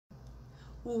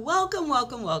Welcome,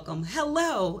 welcome, welcome.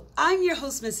 Hello, I'm your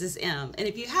host, Mrs. M. And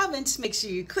if you haven't, make sure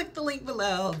you click the link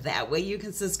below. That way you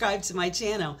can subscribe to my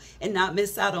channel and not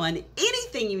miss out on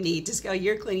anything you need to scale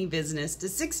your cleaning business to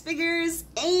six figures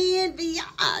and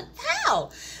beyond. How?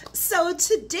 So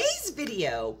today's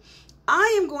video,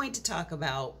 I am going to talk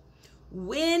about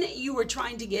when you are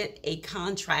trying to get a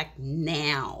contract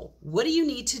now. What do you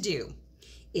need to do?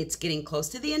 It's getting close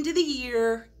to the end of the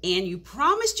year and you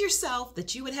promised yourself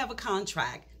that you would have a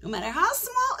contract. No matter how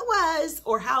small it was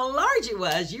or how large it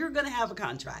was, you're going to have a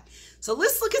contract. So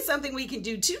let's look at something we can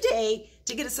do today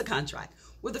to get us a contract.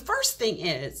 Well, the first thing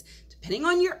is, depending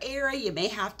on your area, you may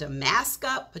have to mask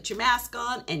up, put your mask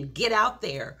on, and get out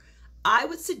there. I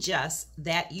would suggest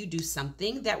that you do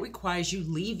something that requires you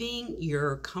leaving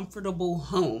your comfortable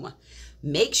home.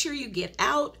 Make sure you get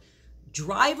out.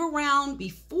 Drive around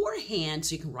beforehand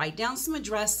so you can write down some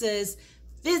addresses,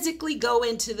 physically go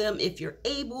into them if you're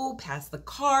able, pass the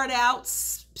card out,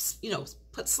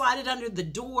 slide it under the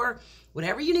door,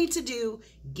 whatever you need to do,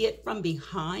 get from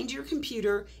behind your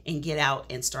computer and get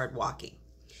out and start walking.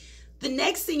 The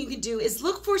next thing you can do is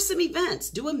look for some events.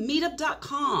 Do a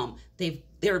meetup.com.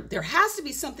 There has to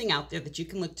be something out there that you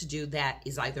can look to do that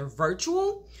is either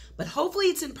virtual, but hopefully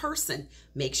it's in person.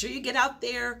 Make sure you get out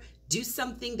there. Do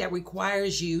something that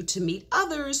requires you to meet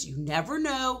others. You never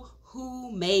know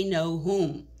who may know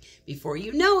whom. Before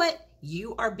you know it,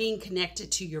 you are being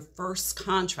connected to your first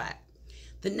contract.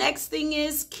 The next thing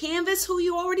is canvas who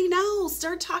you already know.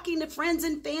 Start talking to friends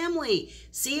and family.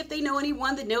 See if they know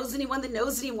anyone that knows anyone that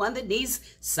knows anyone that needs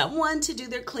someone to do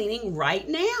their cleaning right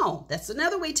now. That's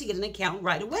another way to get an account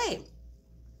right away.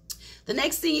 The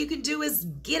next thing you can do is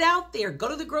get out there, go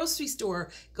to the grocery store,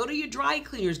 go to your dry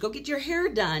cleaners, go get your hair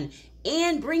done,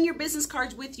 and bring your business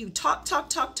cards with you. Talk.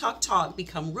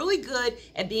 Become really good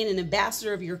at being an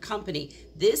ambassador of your company.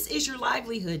 This is your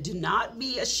livelihood. Do not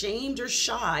be ashamed or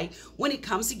shy when it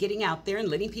comes to getting out there and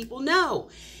letting people know.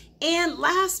 And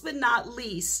last but not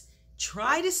least,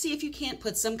 try to see if you can't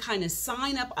put some kind of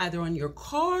sign up either on your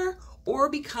car or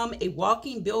become a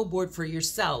walking billboard for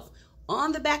yourself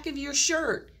on the back of your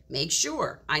shirt. Make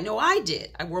sure, I know I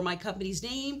did. I wore my company's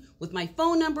name with my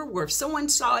phone number where if someone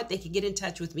saw it, they could get in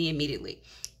touch with me immediately.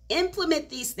 Implement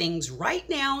these things right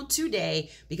now, today,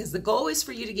 because the goal is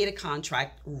for you to get a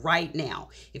contract right now.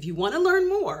 If you want to learn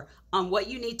more on what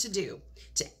you need to do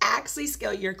to actually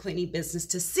scale your cleaning business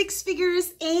to six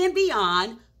figures and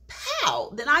beyond,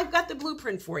 then I've got the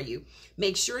blueprint for you.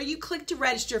 Make sure you click to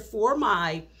register for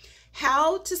my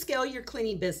how to scale your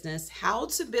cleaning business, how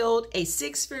to build a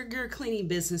six-figure cleaning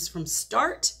business from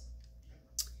start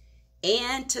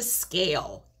and to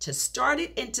scale, to start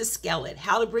it and to scale it,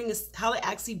 how to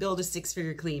actually build a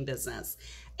six-figure cleaning business.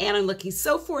 And I'm looking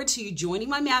so forward to you joining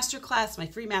my masterclass, my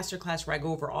free masterclass, where I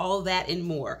go over all of that and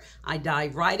more. I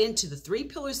dive right into the 3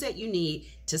 pillars that you need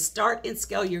to start and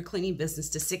scale your cleaning business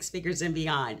to six figures and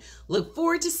beyond. Look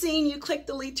forward to seeing you. Click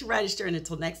the link to register. And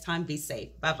until next time, be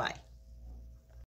safe. Bye-bye.